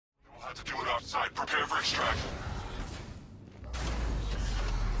Get prepared for extract.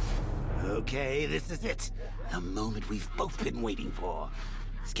 Okay, this is it. The moment we've both been waiting for.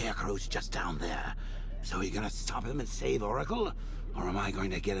 Scarecrow's just down there. So are you gonna stop him and save Oracle? Or am I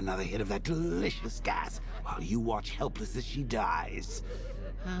going to get another hit of that delicious gas while you watch helpless as she dies?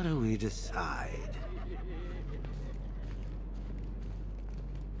 How do we decide?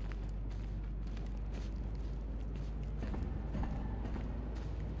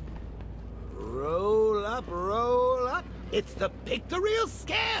 Roll up, roll up. It's the Pick the Real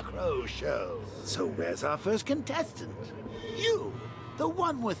Scarecrow show. So where's our first contestant? You, the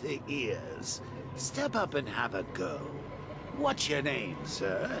one with the ears. Step up and have a go. What's your name,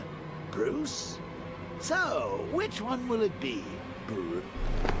 sir? Bruce? So, which one will it be?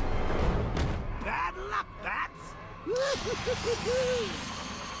 Bad luck, bats!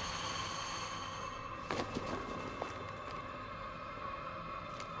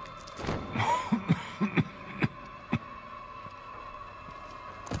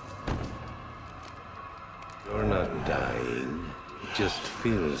 You're not dying. It just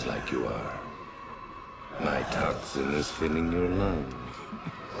feels like you are. My toxin is filling your lungs,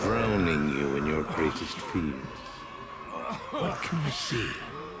 drowning you in your greatest fears. What can you see?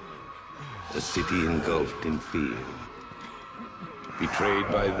 A city engulfed in fear. Betrayed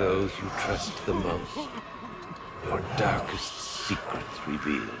by those you trust the most. Your darkest secrets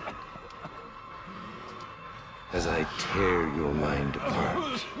revealed. As I tear your mind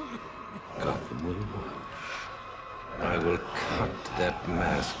apart, Gotham will watch. I will cut that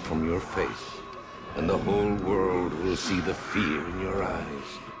mask from your face, and the whole world will see the fear in your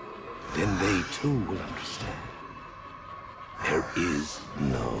eyes. Then they too will understand. There is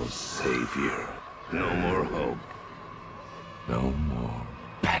no savior, no more hope, no more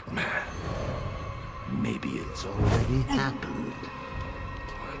Batman. Maybe it's already happened.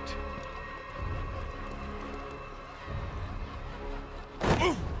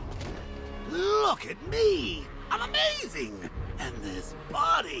 What? Look at me! I'm amazing! And this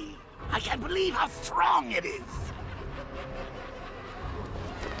body! I can't believe how strong it is!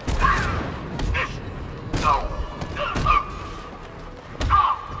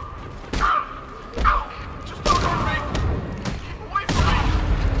 Just don't hurt me! Keep away from me!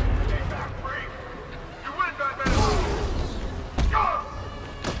 Stay back, free! You win, Batman!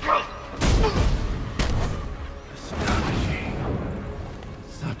 Astonishing.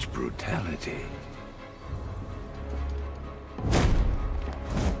 Such brutality.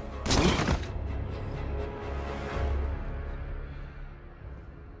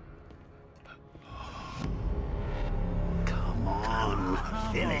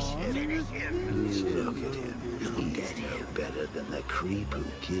 Finish him. Look at him. He'll get no better than the creep who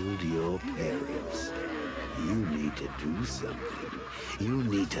killed your parents. You need to do something. You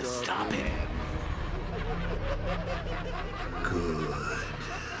need to stop him. Good.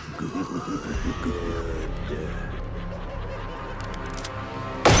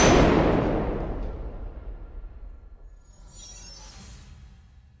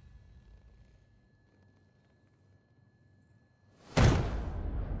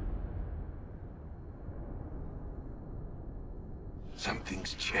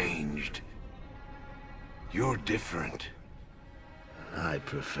 Something's changed. You're different. I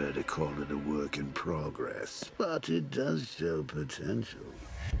prefer to call it a work in progress, but it does show potential.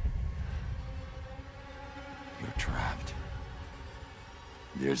 You're trapped.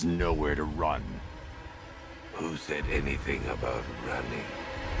 There's nowhere to run. Who said anything about running?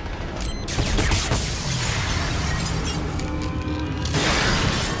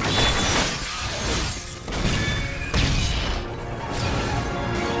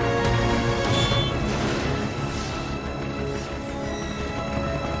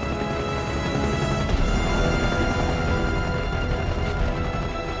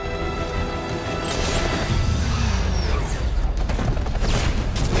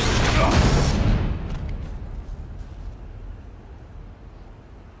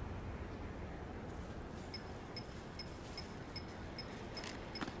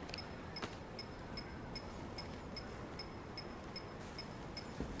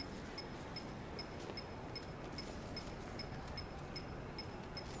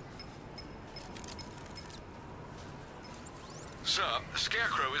 Sir,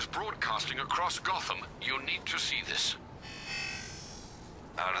 Scarecrow is broadcasting across Gotham. You need to see this.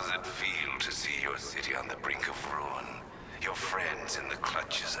 How does it feel to see your city on the brink of ruin? Your friends in the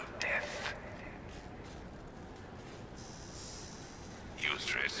clutches of death? You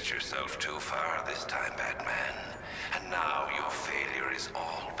stretched yourself too far this time, Batman. And now your failure is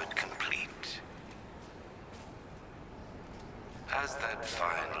all but complete. As that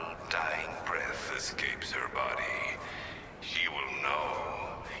final dying breath escapes her body, she will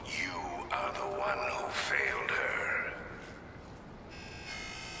know you are the one who failed her.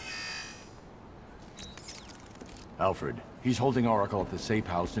 Alfred, he's holding Oracle at the safe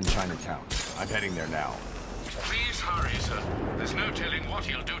house in Chinatown. I'm heading there now. Please hurry, sir. There's no telling what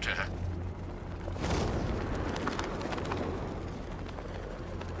he'll do to her.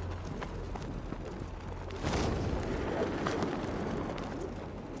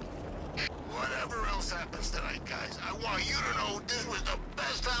 Whatever else happens tonight, guys, I want you to know this was the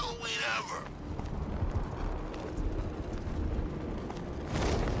best Halloween ever.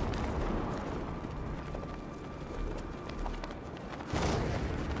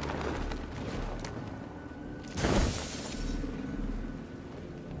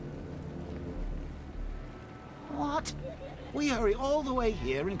 What? We hurry all the way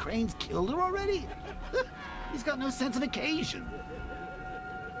here and Crane's killed her already? He's got no sense of occasion.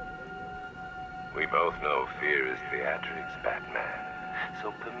 We both know fear is theatrics, Batman.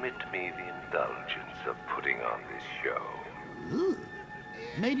 So permit me the indulgence of putting on this show. Ooh,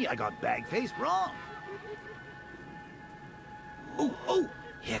 maybe I got bag-faced wrong. Oh,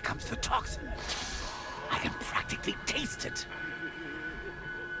 here comes the toxin. I can practically taste it.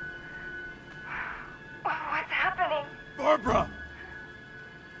 What's happening? Barbara!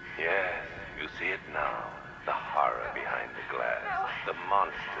 Yes, you see it now. The horror behind the glass. No. The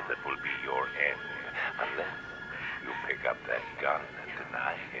monster that will be your end. Unless you pick up that gun and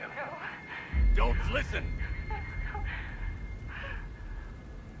deny him. Don't listen!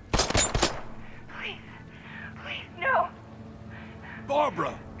 Please, no.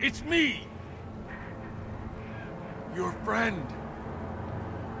 Barbara, it's me! Your friend.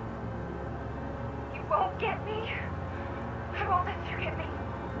 You won't get me. I won't let you get me.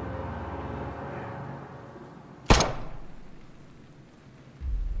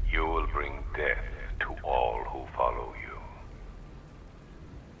 You will bring death to all who follow you.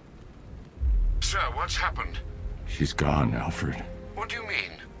 Sir, what's happened? She's gone, Alfred. What do you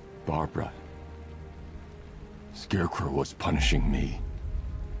mean? Barbara. Scarecrow was punishing me.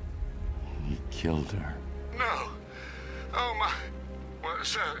 He killed her. No. Oh, my... Well,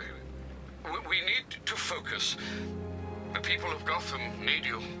 sir, we need to focus. The people of Gotham need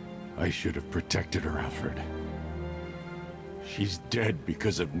you. I should have protected her, Alfred. She's dead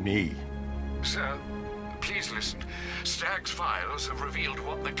because of me. Sir, please listen. Stagg's files have revealed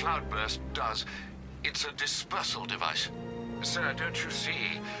what the cloudburst does. It's a dispersal device. Sir, don't you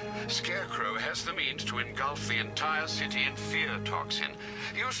see? Scarecrow has the means to engulf the entire city in fear toxin.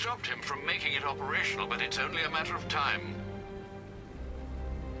 You stopped him from making it operational, but it's only a matter of time.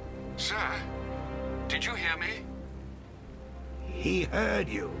 Sir, did you hear me? He heard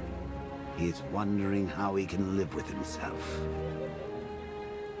you. He's wondering how he can live with himself.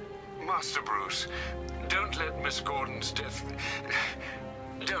 Master Bruce, don't let Miss Gordon's death...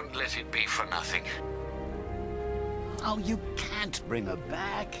 Don't let it be for nothing. Oh, you can't bring her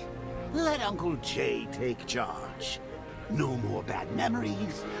back. Let Uncle Jay take charge. No more bad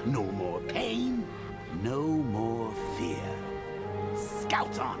memories, no more pain, no more fear.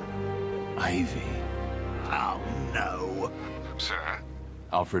 Scouts on her. Ivy. Oh, no. Sir?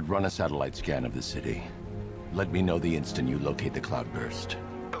 Alfred, run a satellite scan of the city. Let me know the instant you locate the cloudburst.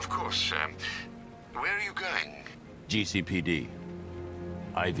 Of course, where are you going? GCPD.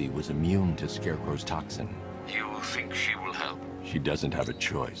 Ivy was immune to Scarecrow's toxin. You think she will help? She doesn't have a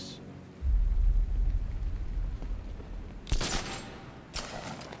choice.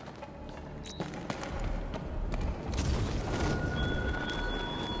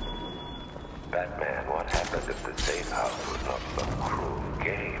 Batman, what happened at the safe house was not some cruel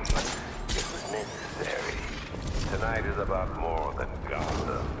game. It was necessary. Tonight is about more than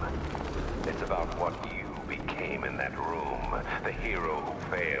Gotham. It's about what you became in that room. The hero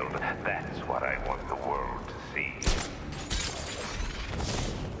who failed. That's what I want the world to see.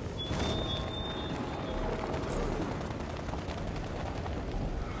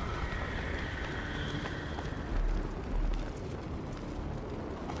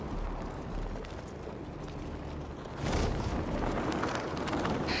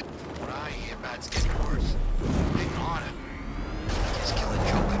 What I hear about it's getting worse. Getting harder. Just killing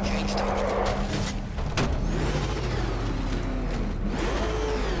Joker changed him.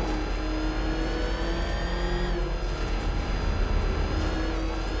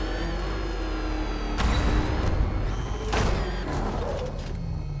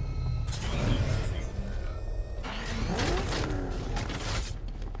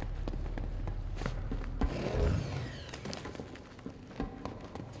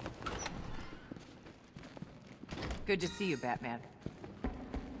 Good to see you, Batman. Think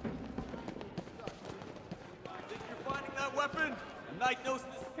you're finding that weapon? The Knight knows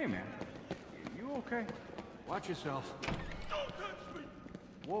this. Hey, man. You okay? Watch yourself. Don't touch me!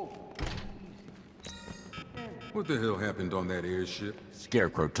 Whoa. What the hell happened on that airship?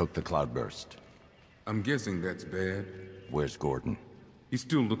 Scarecrow took the cloudburst. I'm guessing that's bad. Where's Gordon? He's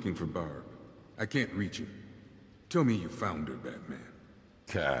still looking for Barb. I can't reach him. Tell me you found her, Batman.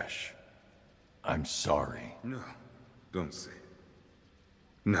 Cash. I'm sorry. No, don't say it.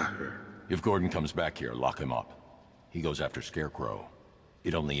 Not her. If Gordon comes back here, lock him up. He goes after Scarecrow.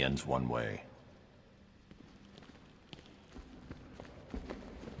 It only ends one way.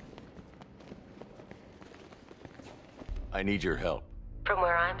 I need your help. From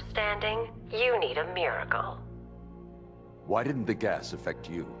where I'm standing, you need a miracle. Why didn't the gas affect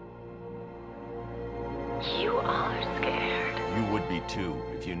you? You are scared. You would be too,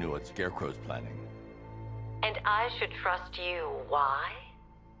 if you knew what Scarecrow's planning. And I should trust you. Why?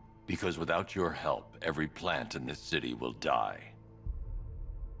 Because without your help, every plant in this city will die.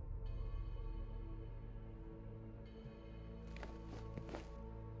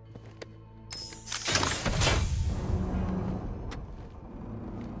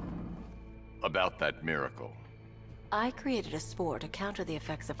 About that miracle. I created a spore to counter the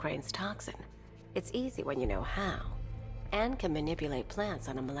effects of Crane's toxin. It's easy when you know how, and can manipulate plants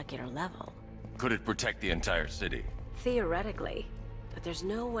on a molecular level. Could it protect the entire city? Theoretically, but there's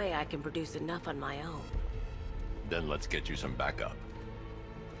no way I can produce enough on my own. Then let's get you some backup.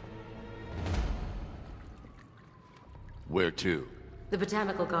 Where to? The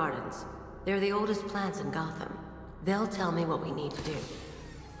Botanical Gardens. They're the oldest plants in Gotham. They'll tell me what we need to do.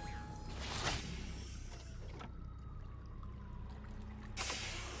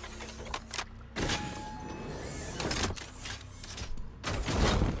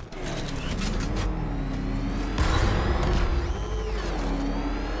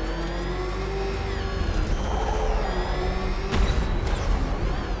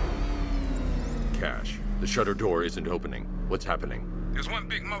 The shutter door isn't opening. What's happening? There's one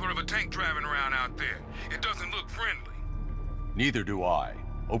big mother of a tank driving around out there. It doesn't look friendly. Neither do I.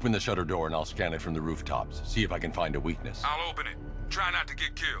 Open the shutter door and I'll scan it from the rooftops. See if I can find a weakness. I'll open it. Try not to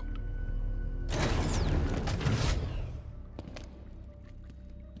get killed.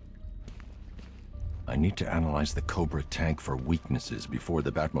 I need to analyze the Cobra tank for weaknesses before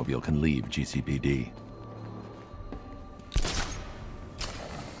the Batmobile can leave GCPD.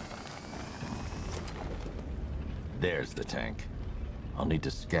 There's the tank. I'll need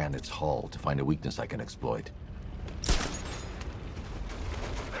to scan its hull to find a weakness I can exploit.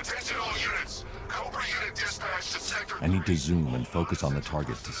 Attention all units! Cobra unit dispatched to sector. I need to zoom and focus on the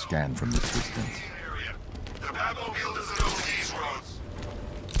target to scan from this distance. The Batmobile doesn't know these roads.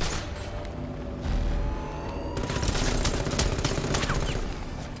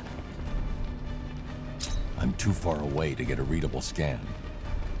 I'm too far away to get a readable scan.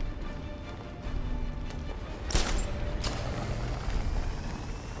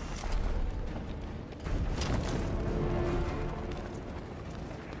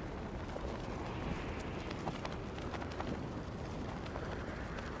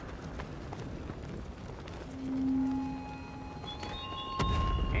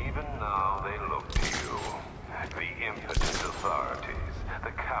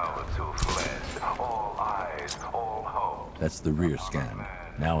 That's the rear scan.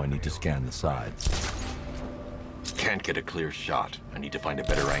 Now I need to scan the sides. Can't get a clear shot. I need to find a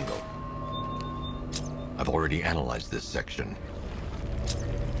better angle. I've already analyzed this section.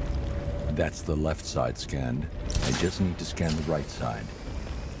 That's the left side scanned. I just need to scan the right side.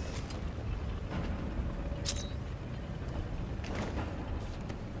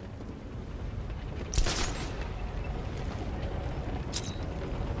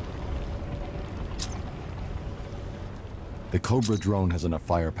 The Cobra drone has enough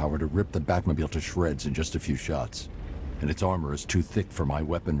firepower to rip the Batmobile to shreds in just a few shots, and its armor is too thick for my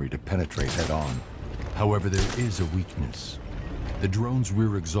weaponry to penetrate head-on. However, there is a weakness. The drone's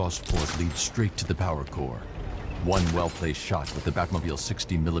rear exhaust port leads straight to the power core. One well-placed shot with the Batmobile's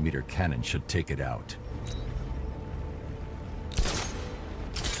 60mm cannon should take it out.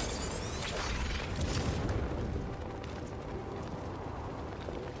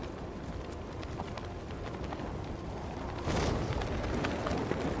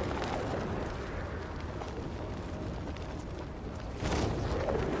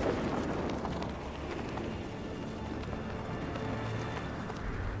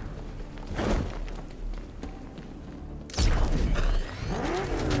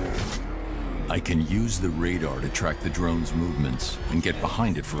 I can use the radar to track the drone's movements and get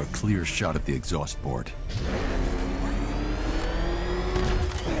behind it for a clear shot at the exhaust port.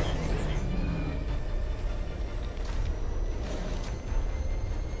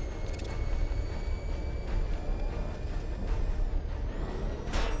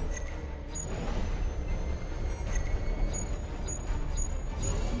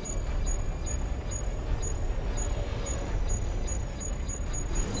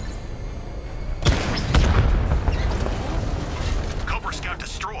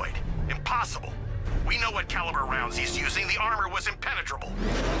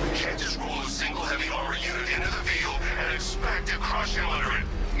 the armor unit into the field and expect to crush him under it.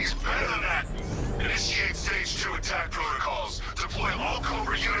 He's better than that. Initiate stage 2 attack protocols. Deploy all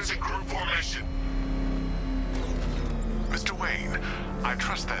Cobra units in group formation. Mr. Wayne, I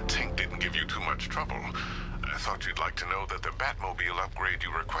trust that tank didn't give you too much trouble. I thought you'd like to know that the Batmobile upgrade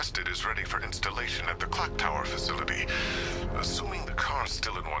you requested is ready for installation at the clock tower facility. Assuming the car's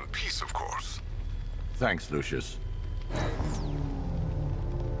still in one piece, of course. Thanks, Lucius.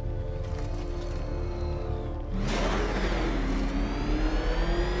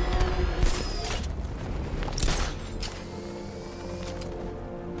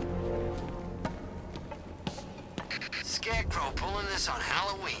 Scarecrow pulling this on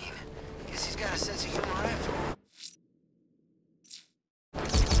Halloween. Guess he's got a sense of humor after all.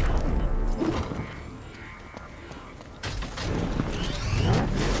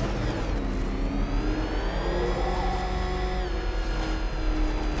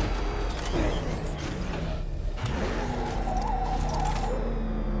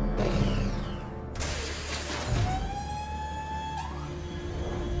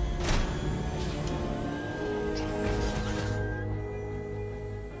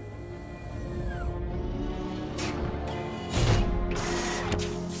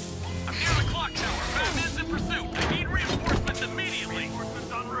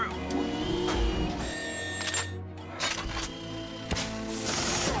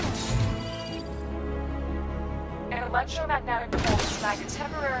 Electromagnetic pulse I can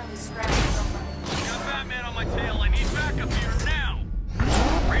temporarily scramble something. Got Batman on my tail. I need backup here now.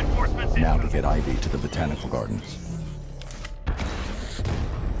 Reinforcements in. Now to get Ivy to the Botanical Gardens.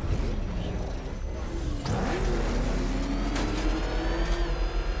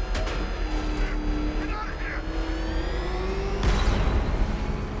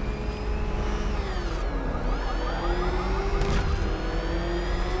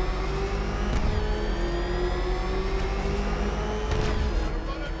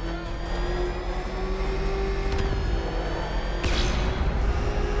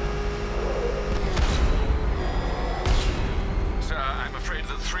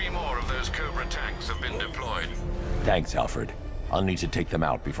 Thanks, Alfred. I'll need to take them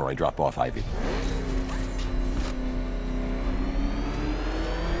out before I drop off Ivy.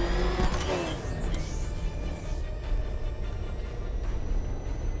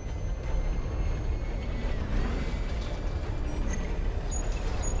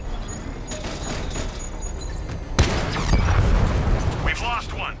 We've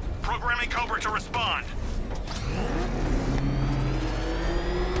lost one. Programming Cobra to respond.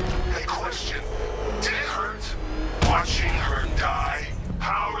 Hey, question. Did it hurt? Watching her die,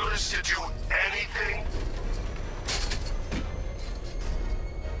 powerless to do anything?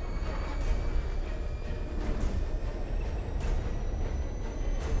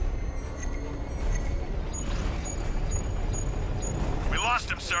 We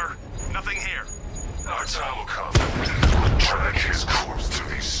lost him, sir. Nothing here. Our time will come. We'll drag his corpse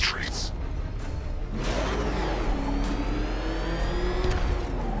through these streets.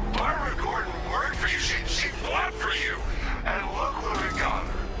 Barbara Gordon worked for you. She fought for you. And look what we got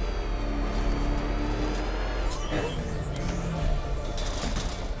her.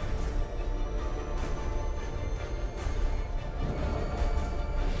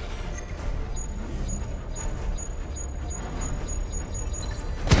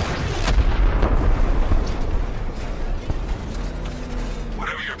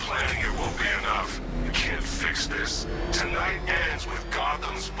 Whatever you're planning, it won't be enough. You can't fix this. Tonight ends with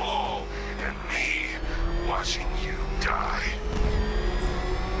Gotham's ball and me watching you die.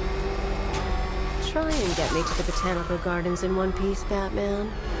 Try and get me to the Botanical Gardens in one piece,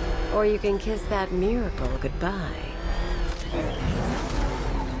 Batman. Or you can kiss that miracle goodbye.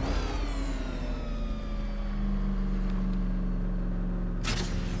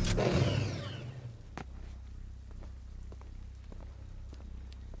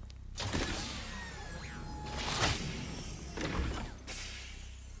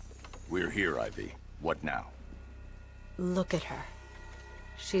 We're here, Ivy. What now? Look at her.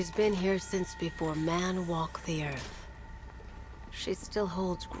 She's been here since before man walked the earth. She still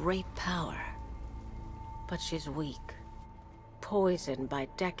holds great power. But she's weak. Poisoned by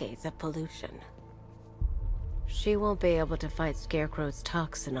decades of pollution. She won't be able to fight Scarecrow's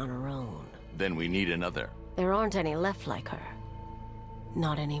toxin on her own. Then we need another. There aren't any left like her.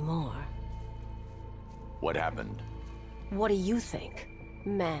 Not anymore. What happened? What do you think?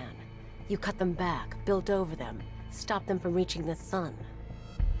 Man, you cut them back, built over them, stopped them from reaching the sun.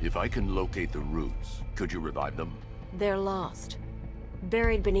 If I can locate the roots, could you revive them? They're lost.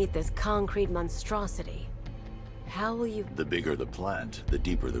 Buried beneath this concrete monstrosity. How will you... The bigger the plant, the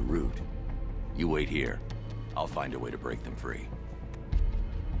deeper the root. You wait here. I'll find a way to break them free.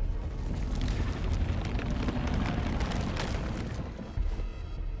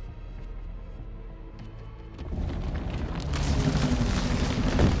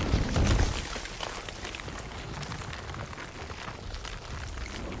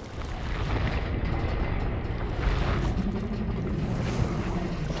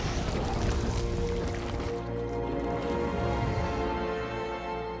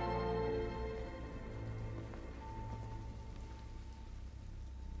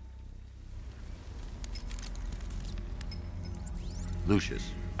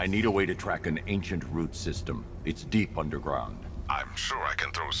 Lucius, I need a way to track an ancient root system. It's deep underground. I'm sure I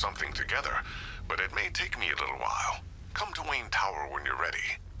can throw something together, but it may take me a little while. Come to Wayne Tower when you're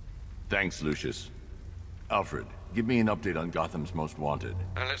ready. Thanks, Lucius. Alfred, give me an update on Gotham's Most Wanted.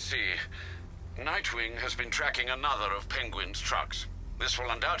 Let's see. Nightwing has been tracking another of Penguin's trucks. This will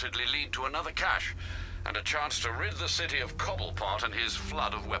undoubtedly lead to another cache, and a chance to rid the city of Cobblepot and his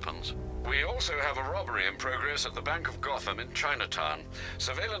flood of weapons. We also have a robbery in progress at the Bank of Gotham in Chinatown.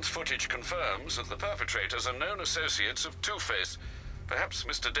 Surveillance footage confirms that the perpetrators are known associates of Two-Face. Perhaps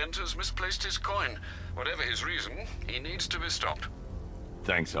Mr. Dent has misplaced his coin. Whatever his reason, he needs to be stopped.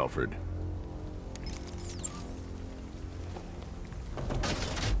 Thanks, Alfred.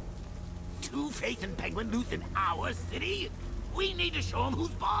 Two-Face and Penguin loose in our city? We need to show them who's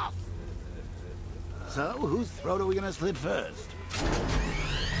boss. So, whose throat are we gonna slit first?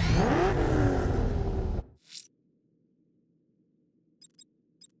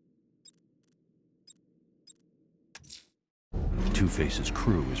 Two-Face's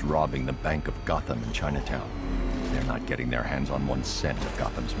crew is robbing the Bank of Gotham in Chinatown. They're not getting their hands on 1 cent of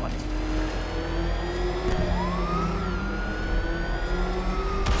Gotham's money.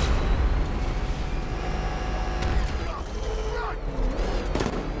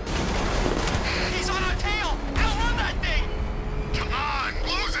 He's on our tail! Outrun that thing! Come on,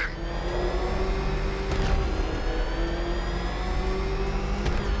 lose him!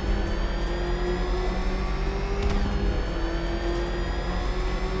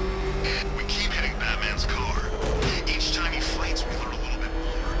 We keep hitting Batman's car. Each time he fights, we learn a little bit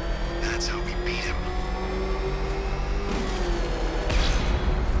more. That's how we beat him.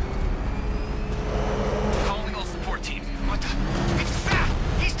 Calling all support teams. What the? It's Bat!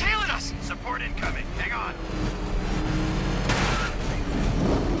 He's tailing us! Support incoming. Hang on.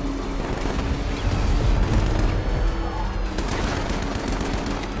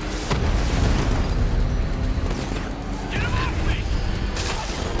 Get him off me!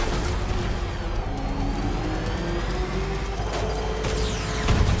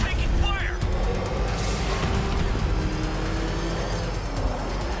 I'm taking fire!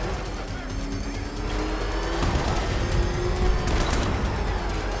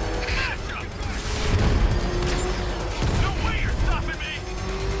 Mashup! No way you're stopping me!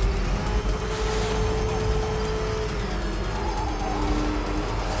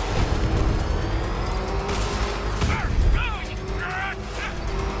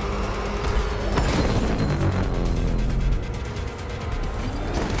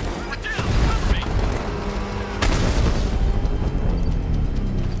 We're down! Cover me!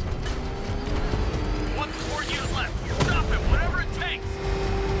 One support unit left. Stop him, whatever it takes.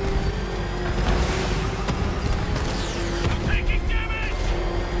 I'm taking damage!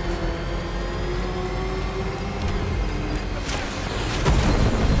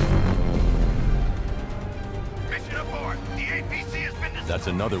 Mission aboard. The APC has been That's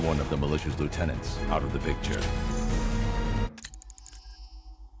another one of the militia's lieutenants out of the picture.